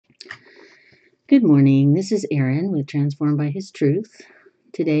Good morning. This is Erin with Transformed by His Truth.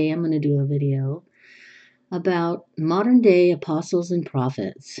 Today I'm going to do a video about modern day apostles and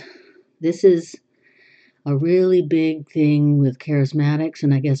prophets. This is a really big thing with charismatics,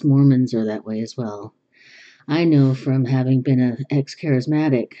 and I guess Mormons are that way as well. I know from having been an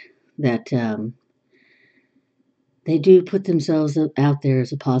ex-charismatic that they do put themselves out there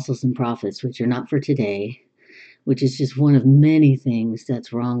as apostles and prophets, which are not for today, which is just one of many things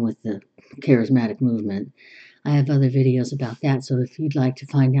that's wrong with the charismatic movement. I have other videos about that, so if you'd like to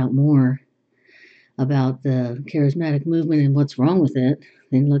find out more about the charismatic movement and what's wrong with it,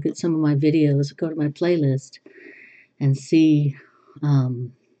 then look at some of my videos, go to my playlist, and see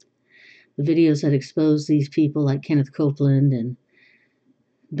the videos that expose these people like Kenneth Copeland and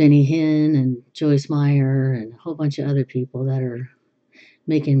Benny Hinn and Joyce Meyer and a whole bunch of other people that are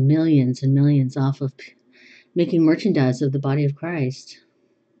making millions and millions off of making merchandise of the body of Christ.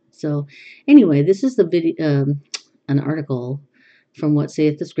 So anyway, this is the video, an article from What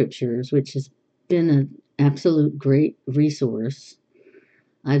Saith the Scriptures, which has been an absolute great resource.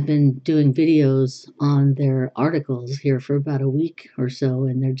 I've been doing videos on their articles here for about a week or so,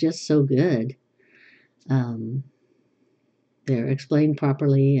 and they're just so good. They're explained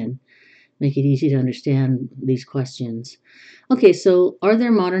properly and make it easy to understand these questions. Okay, so are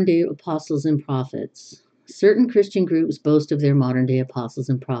there modern day apostles and prophets? Certain Christian groups boast of their modern day apostles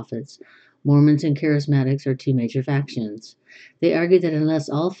and prophets. Mormons and charismatics are two major factions. They argue that unless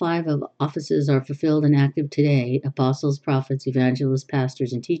all five of offices are fulfilled and active today, apostles, prophets, evangelists,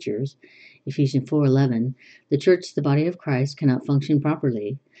 pastors, and teachers, Ephesians 4:11, the church, the body of Christ, cannot function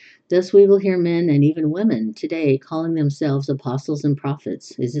properly. Thus we will hear men and even women today calling themselves apostles and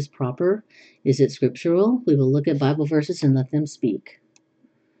prophets. Is this proper? Is it scriptural? We will look at Bible verses and let them speak.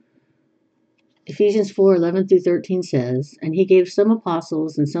 Ephesians 4:11 through 13 says, "And he gave some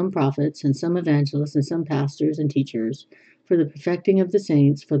apostles and some prophets and some evangelists and some pastors and teachers for the perfecting of the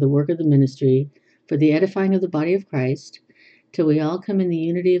saints, for the work of the ministry, for the edifying of the body of Christ, till we all come in the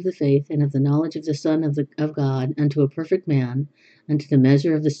unity of the faith and of the knowledge of the Son of God, unto a perfect man, unto the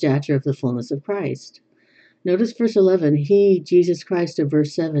measure of the stature of the fullness of Christ." Notice verse 11, he, Jesus Christ, of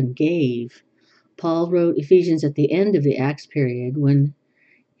verse 7, gave. Paul wrote Ephesians at the end of the Acts period when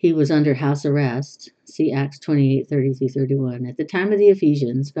he was under house arrest. See Acts 28:30 through 31. At the time of the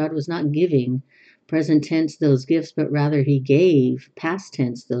Ephesians, God was not giving, present tense, those gifts, but rather he gave, past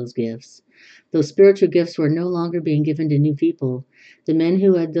tense, those gifts. Those spiritual gifts were no longer being given to new people. The men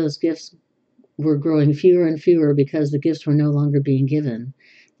who had those gifts were growing fewer and fewer because the gifts were no longer being given.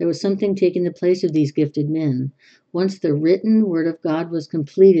 There was something taking the place of these gifted men. Once the written word of God was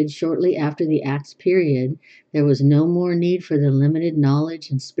completed shortly after the Acts period, there was no more need for the limited knowledge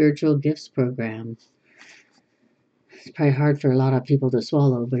and spiritual gifts program. It's probably hard for a lot of people to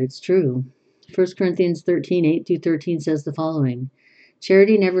swallow, but it's true. 1 Corinthians 13:8 through 13 says the following,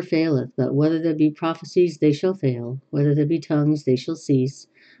 "Charity never faileth, but whether there be prophecies, they shall fail. Whether there be tongues, they shall cease.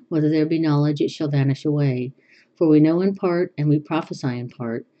 Whether there be knowledge, it shall vanish away. For we know in part, and we prophesy in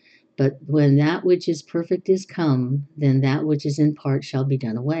part. But when that which is perfect is come, then that which is in part shall be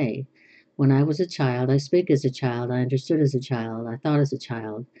done away. When I was a child, I spake as a child, I understood as a child, I thought as a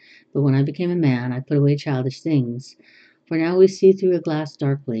child. But when I became a man, I put away childish things. For now we see through a glass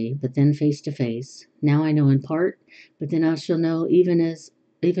darkly, but then face to face. Now I know in part, but then I shall know even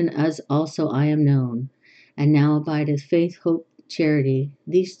as also I am known. And now abideth faith, hope, charity,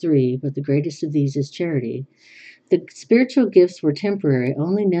 these three, but the greatest of these is charity." The spiritual gifts were temporary,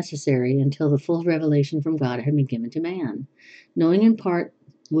 only necessary until the full revelation from God had been given to man. Knowing in part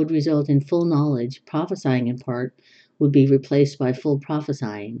would result in full knowledge. Prophesying in part would be replaced by full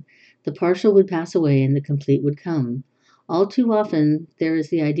prophesying. The partial would pass away and the complete would come. All too often, there is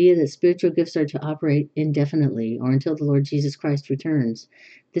the idea that spiritual gifts are to operate indefinitely or until the Lord Jesus Christ returns.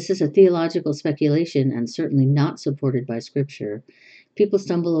 This is a theological speculation and certainly not supported by Scripture. People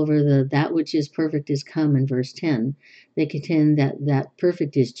stumble over that which is perfect is come in verse 10. They contend that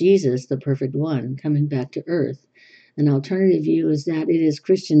perfect is Jesus, the perfect one, coming back to earth. An alternative view is that it is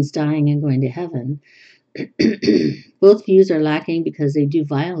Christians dying and going to heaven. Both views are lacking because they do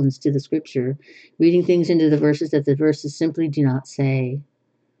violence to the Scripture, reading things into the verses that the verses simply do not say.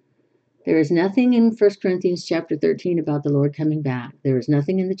 There is nothing in 1 Corinthians chapter 13 about the Lord coming back. There is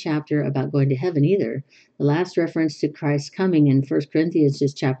nothing in the chapter about going to heaven either. The last reference to Christ's coming in 1 Corinthians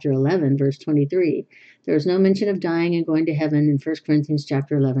is chapter 11, verse 23. There is no mention of dying and going to heaven in 1 Corinthians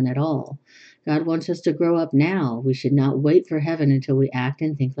chapter 11 at all. God wants us to grow up now. We should not wait for heaven until we act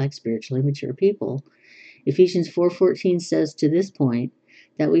and think like spiritually mature people. Ephesians 4:14 says to this point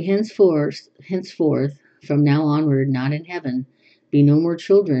that we henceforth, from now onward, not in heaven, Be no more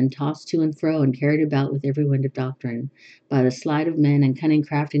children, tossed to and fro and carried about with every wind of doctrine, by the sleight of men and cunning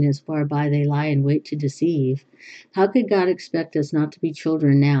craftiness whereby they lie in wait to deceive. How could God expect us not to be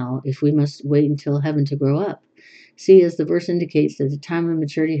children now, if we must wait until heaven to grow up? See, as the verse indicates, that the time of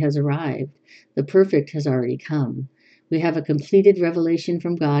maturity has arrived. The perfect has already come. We have a completed revelation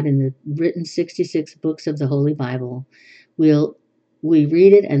from God in the written 66 books of the Holy Bible. Will we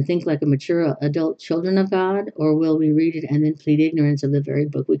read it and think like a mature adult children of God, or will we read it and then plead ignorance of the very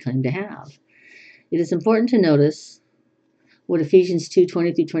book we claim to have? It is important to notice what Ephesians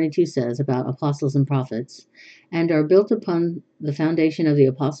 2:20-22 says about apostles and prophets, and are built upon the foundation of the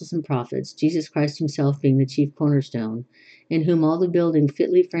apostles and prophets, Jesus Christ himself being the chief cornerstone, in whom all the building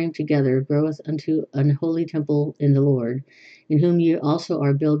fitly framed together groweth unto an holy temple in the Lord, in whom ye also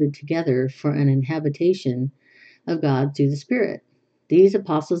are builded together for an habitation of God through the Spirit. These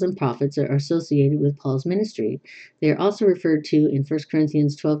apostles and prophets are associated with Paul's ministry. They are also referred to in 1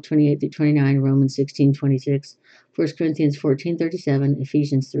 Corinthians 12:28-29, Romans 16:26, 1 Corinthians 14:37,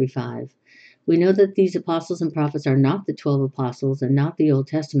 Ephesians 3:5. We know that these apostles and prophets are not the 12 apostles and not the Old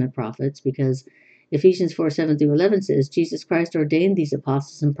Testament prophets, because Ephesians 4:7-11 says Jesus Christ ordained these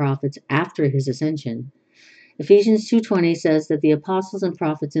apostles and prophets after his ascension. Ephesians 2:20 says that the apostles and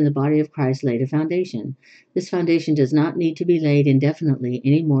prophets in the body of Christ laid a foundation. This foundation does not need to be laid indefinitely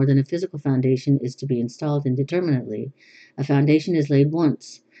any more than a physical foundation is to be installed indeterminately. A foundation is laid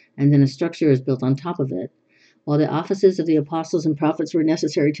once, and then a structure is built on top of it. While the offices of the apostles and prophets were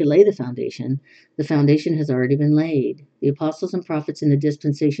necessary to lay the foundation has already been laid. The apostles and prophets in the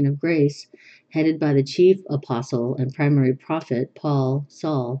dispensation of grace, headed by the chief apostle and primary prophet,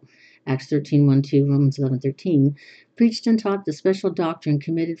 Saul, Acts 13:1-2, Romans 11:13, preached and taught the special doctrine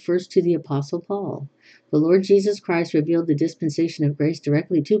committed first to the apostle Paul. The Lord Jesus Christ revealed the dispensation of grace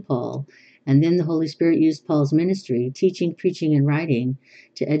directly to Paul, and then the Holy Spirit used Paul's ministry, teaching, preaching, and writing,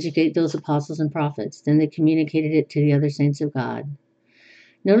 to educate those apostles and prophets. Then they communicated it to the other saints of God.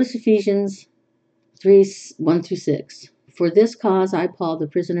 Notice Ephesians 3:1-6. For this cause I, Paul, the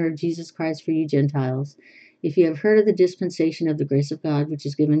prisoner of Jesus Christ for you Gentiles, if you have heard of the dispensation of the grace of God which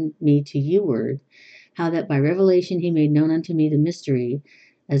is given me to you word, how that by revelation he made known unto me the mystery,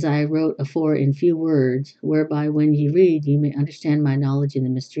 as I wrote afore in few words, whereby when ye read ye may understand my knowledge in the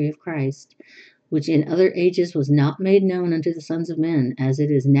mystery of Christ, which in other ages was not made known unto the sons of men, as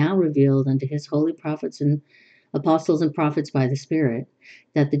it is now revealed unto his holy prophets and apostles and prophets by the Spirit,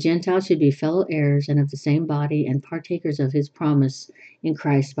 that the Gentiles should be fellow heirs and of the same body and partakers of his promise in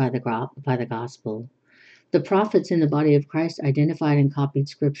Christ by the gospel. The prophets in the body of Christ identified and copied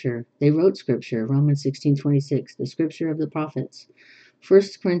Scripture. They wrote Scripture, Romans 16:26, the Scripture of the prophets. 1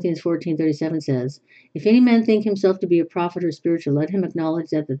 Corinthians 14:37 says, If any man think himself to be a prophet or spiritual, let him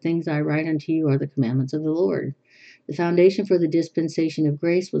acknowledge that the things I write unto you are the commandments of the Lord. The foundation for the dispensation of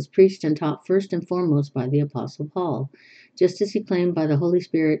grace was preached and taught first and foremost by the Apostle Paul, just as he claimed by the Holy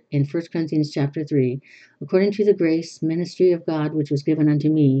Spirit in 1 Corinthians chapter 3, according to the grace, ministry of God which was given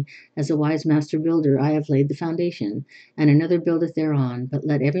unto me, as a wise master builder, I have laid the foundation, and another buildeth thereon, but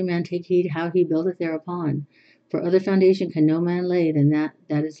let every man take heed how he buildeth thereupon. For other foundation can no man lay than that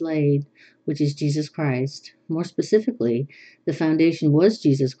is laid, which is Jesus Christ. More specifically, the foundation was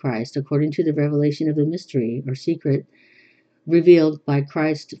Jesus Christ, according to the revelation of the mystery, or secret, revealed by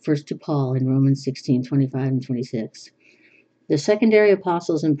Christ first to Paul in Romans 16:25-26. The secondary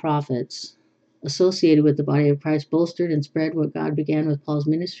apostles and prophets associated with the body of Christ bolstered and spread what God began with Paul's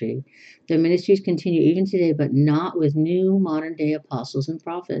ministry. Their ministries continue even today, but not with new modern-day apostles and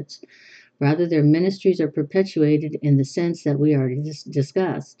prophets. Rather, their ministries are perpetuated in the sense that we already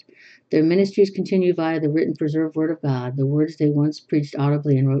discussed. Their ministries continue via the written preserved word of God, the words they once preached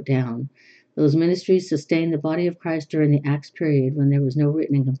audibly and wrote down. Those ministries sustained the body of Christ during the Acts period when there was no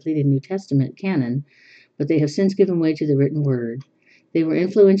written and completed New Testament canon, but they have since given way to the written word. They were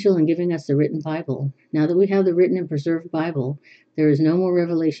influential in giving us the written Bible. Now that we have the written and preserved Bible, there is no more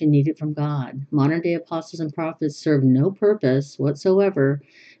revelation needed from God. Modern-day apostles and prophets serve no purpose whatsoever,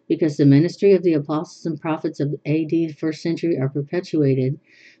 because the ministry of the apostles and prophets of AD first century are perpetuated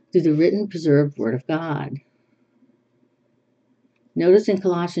through the written, preserved Word of God. Notice in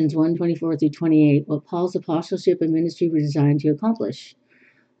Colossians 1:24-28 what Paul's apostleship and ministry were designed to accomplish.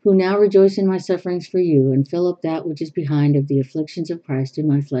 Who now rejoice in my sufferings for you, and fill up that which is behind of the afflictions of Christ in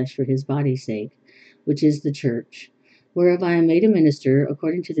my flesh for his body's sake, which is the church, whereof I am made a minister,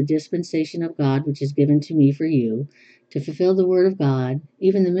 according to the dispensation of God which is given to me for you, to fulfill the word of God,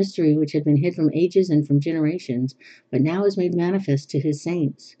 even the mystery which had been hid from ages and from generations, but now is made manifest to his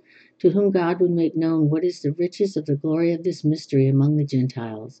saints, to whom God would make known what is the riches of the glory of this mystery among the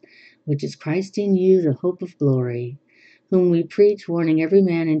Gentiles, which is Christ in you, the hope of glory, whom we preach, warning every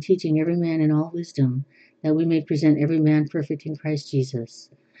man and teaching every man in all wisdom, that we may present every man perfect in Christ Jesus.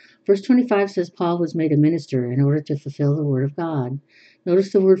 Verse 25 says Paul was made a minister in order to fulfill the word of God.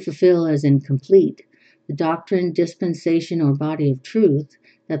 Notice the word fulfill as in complete. The doctrine, dispensation, or body of truth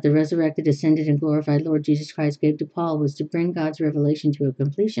that the resurrected, ascended, and glorified Lord Jesus Christ gave to Paul was to bring God's revelation to a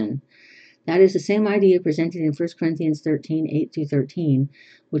completion. That is the same idea presented in 1 Corinthians 13, 8 through 13,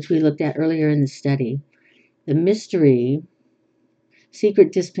 which we looked at earlier in the study. The mystery,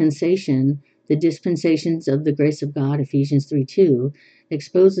 secret dispensation, the dispensations of the grace of God, Ephesians 3:2,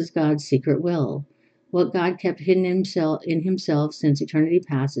 exposes God's secret will. What God kept hidden in himself since eternity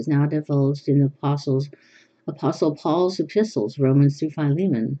past is now divulged in the Apostle Paul's epistles, Romans through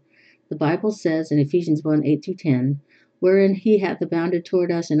Philemon. The Bible says in Ephesians 1:8 through 10, wherein he hath abounded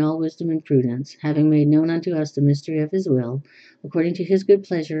toward us in all wisdom and prudence, having made known unto us the mystery of his will, according to his good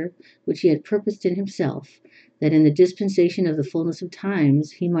pleasure, which he had purposed in himself, that in the dispensation of the fullness of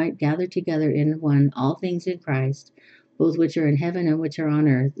times he might gather together in one all things in Christ, both which are in heaven and which are on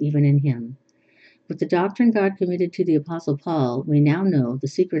earth, even in him. With the doctrine God committed to the Apostle Paul, we now know the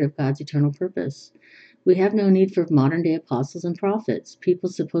secret of God's eternal purpose. We have no need for modern-day apostles and prophets, people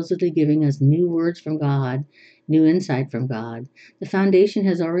supposedly giving us new words from God, new insight from God. The foundation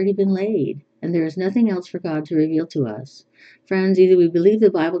has already been laid, and there is nothing else for God to reveal to us. Friends, either we believe the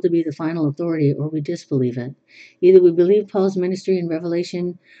Bible to be the final authority or we disbelieve it. Either we believe Paul's ministry and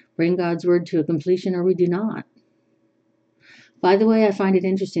revelation bring God's word to a completion or we do not. By the way, I find it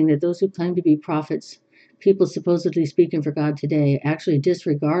interesting that those who claim to be prophets, people supposedly speaking for God today, actually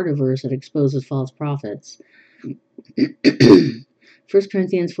disregard a verse that exposes false prophets. 1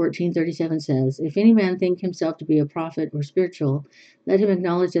 Corinthians 14:37 says, if any man think himself to be a prophet or spiritual, let him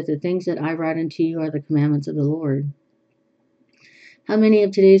acknowledge that the things that I write unto you are the commandments of the Lord. How many of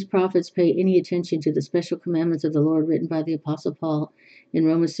today's prophets pay any attention to the special commandments of the Lord written by the Apostle Paul in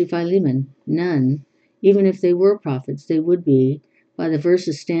Romans through Philemon? None. Even if they were prophets, they would be, by the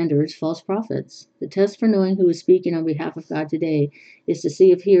verse's standards, false prophets. The test for knowing who is speaking on behalf of God today is to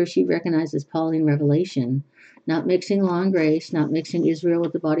see if he or she recognizes Pauline revelation, not mixing law and grace, not mixing Israel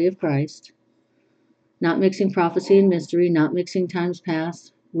with the body of Christ, not mixing prophecy and mystery, not mixing times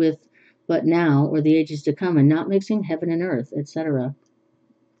past with but now or the ages to come, and not mixing heaven and earth, etc.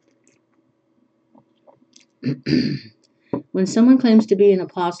 When someone claims to be an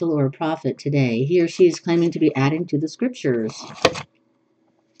apostle or a prophet today, he or she is claiming to be adding to the scriptures.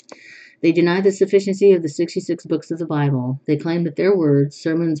 They deny the sufficiency of the 66 books of the Bible. They claim that their words,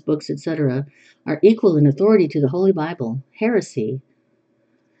 sermons, books, etc., are equal in authority to the Holy Bible. Heresy.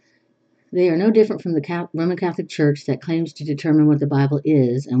 They are no different from the Roman Catholic Church that claims to determine what the Bible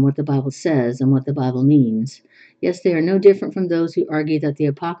is and what the Bible says and what the Bible means. Yes, they are no different from those who argue that the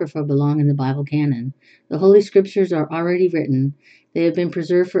Apocrypha belong in the Bible canon. The Holy Scriptures are already written. They have been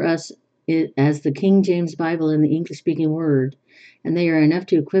preserved for us as the King James Bible in the English-speaking word, and they are enough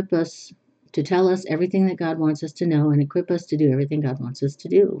to equip us, to tell us everything that God wants us to know and equip us to do everything God wants us to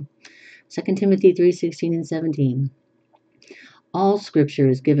do. 2 Timothy 3:16 and 17. All Scripture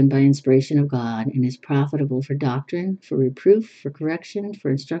is given by inspiration of God and is profitable for doctrine, for reproof, for correction, for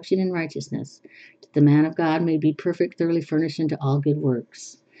instruction in righteousness, that the man of God may be perfect, thoroughly furnished unto all good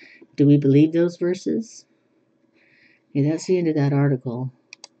works. Do we believe those verses? Okay, that's the end of that article.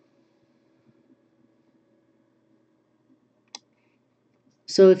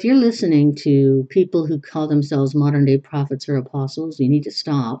 So if you're listening to people who call themselves modern-day prophets or apostles, you need to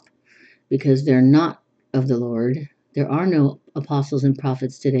stop, because they're not of the Lord. There are no apostles and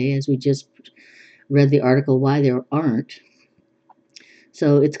prophets today, as we just read the article why there aren't.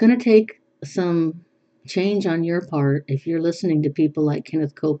 So it's going to take some change on your part if you're listening to people like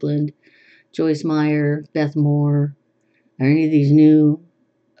Kenneth Copeland, Joyce Meyer, Beth Moore, or any of these new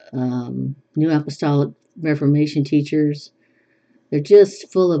apostolic Reformation teachers. They're just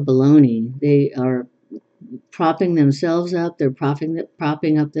full of baloney. They are propping themselves up. They're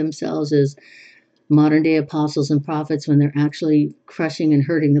propping up themselves as modern-day apostles and prophets when they're actually crushing and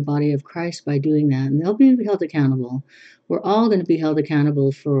hurting the body of Christ by doing that. And they'll be held accountable. We're all going to be held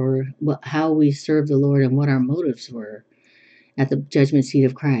accountable for how we serve the Lord and what our motives were at the judgment seat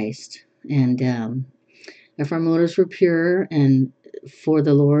of Christ. And if our motives were pure and for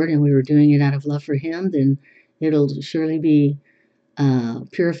the Lord and we were doing it out of love for Him, then it'll surely be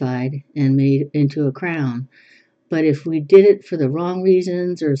purified and made into a crown. But if we did it for the wrong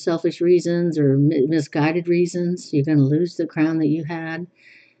reasons or selfish reasons or misguided reasons, you're going to lose the crown that you had,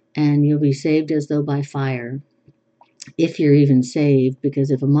 and you'll be saved as though by fire, if you're even saved.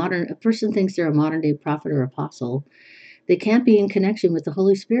 Because if a person thinks they're a modern-day prophet or apostle, they can't be in connection with the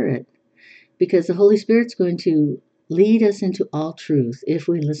Holy Spirit, because the Holy Spirit's going to lead us into all truth if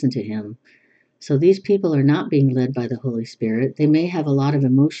we listen to him. So these people are not being led by the Holy Spirit. They may have a lot of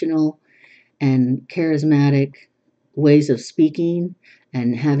emotional and charismatic ways of speaking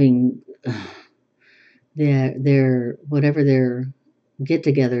and having their whatever their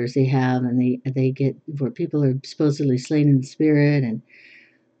get-togethers they have, and they get where people are supposedly slain in the spirit, and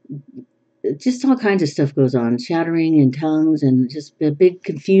just all kinds of stuff goes on, shattering in tongues, and just a big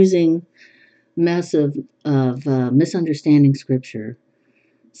confusing mess of misunderstanding scripture.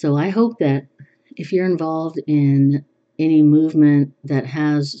 So I hope that if you're involved in any movement that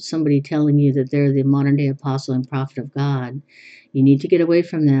has somebody telling you that they're the modern day apostle and prophet of God, you need to get away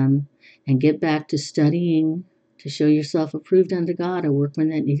from them and get back to studying to show yourself approved unto God, a workman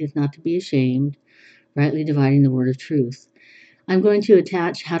that needeth not to be ashamed, rightly dividing the word of truth. I'm going to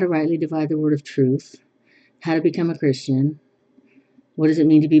attach how to rightly divide the word of truth, how to become a Christian, what does it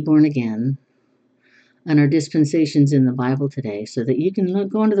mean to be born again, and our dispensations in the Bible today, so that you can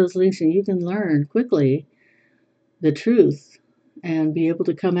go into those links and you can learn quickly the truth and be able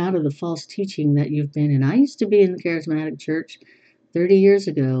to come out of the false teaching that you've been in. I used to be in the charismatic church 30 years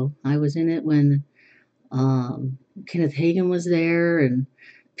ago. I was in it when Kenneth Hagin was there, and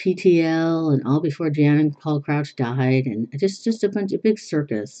PTL, and all before Jan and Paul Crouch died, and just a bunch of big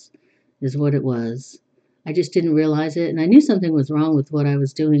circus is what it was. I just didn't realize it, and I knew something was wrong with what I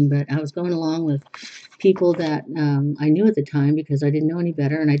was doing, but I was going along with people that I knew at the time because I didn't know any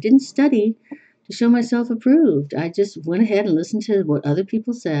better, and I didn't study to show myself approved. I just went ahead and listened to what other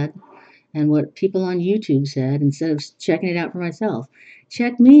people said and what people on YouTube said instead of checking it out for myself.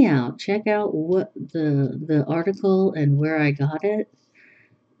 Check me out. Check out what the article and where I got it.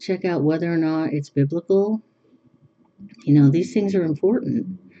 Check out whether or not it's biblical. These things are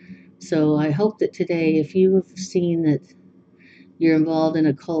important. So I hope that today, if you have seen that you're involved in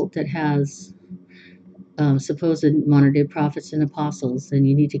a cult that has supposed modern day prophets and apostles, then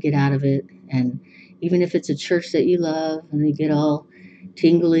you need to get out of it. And even if it's a church that you love and they get all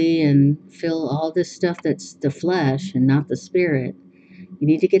tingly and feel all this stuff that's the flesh and not the spirit, you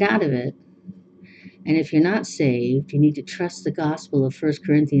need to get out of it. And if you're not saved, you need to trust the gospel of 1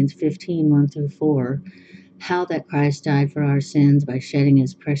 Corinthians 15, 1 through 4, how that Christ died for our sins by shedding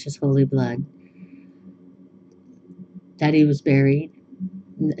his precious holy blood, that he was buried,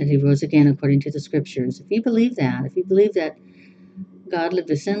 and he rose again according to the scriptures. If you believe that God lived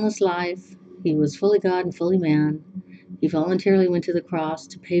a sinless life, he was fully God and fully man, he voluntarily went to the cross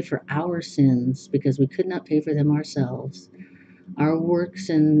to pay for our sins because we could not pay for them ourselves. Our works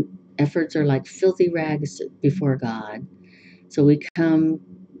and efforts are like filthy rags before God. So we come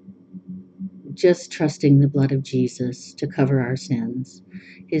just trusting the blood of Jesus to cover our sins.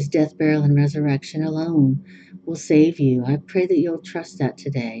 His death, burial, and resurrection alone will save you. I pray that you'll trust that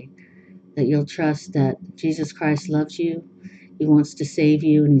today, that you'll trust that Jesus Christ loves you, he wants to save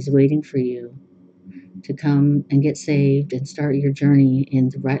you, and he's waiting for you to come and get saved and start your journey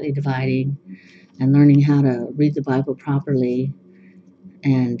in rightly dividing and learning how to read the Bible properly.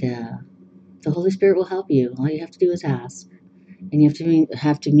 And the Holy Spirit will help you. All you have to do is ask. And you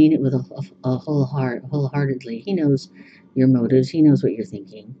have to mean it with a whole heart, wholeheartedly. He knows your motives. He knows what you're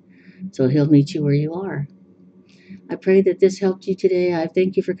thinking. So he'll meet you where you are. I pray that this helped you today. I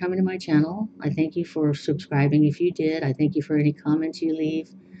thank you for coming to my channel. I thank you for subscribing if you did. I thank you for any comments you leave.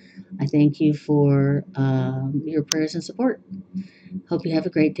 I thank you for your prayers and support. Hope you have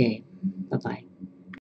a great day. Bye-bye.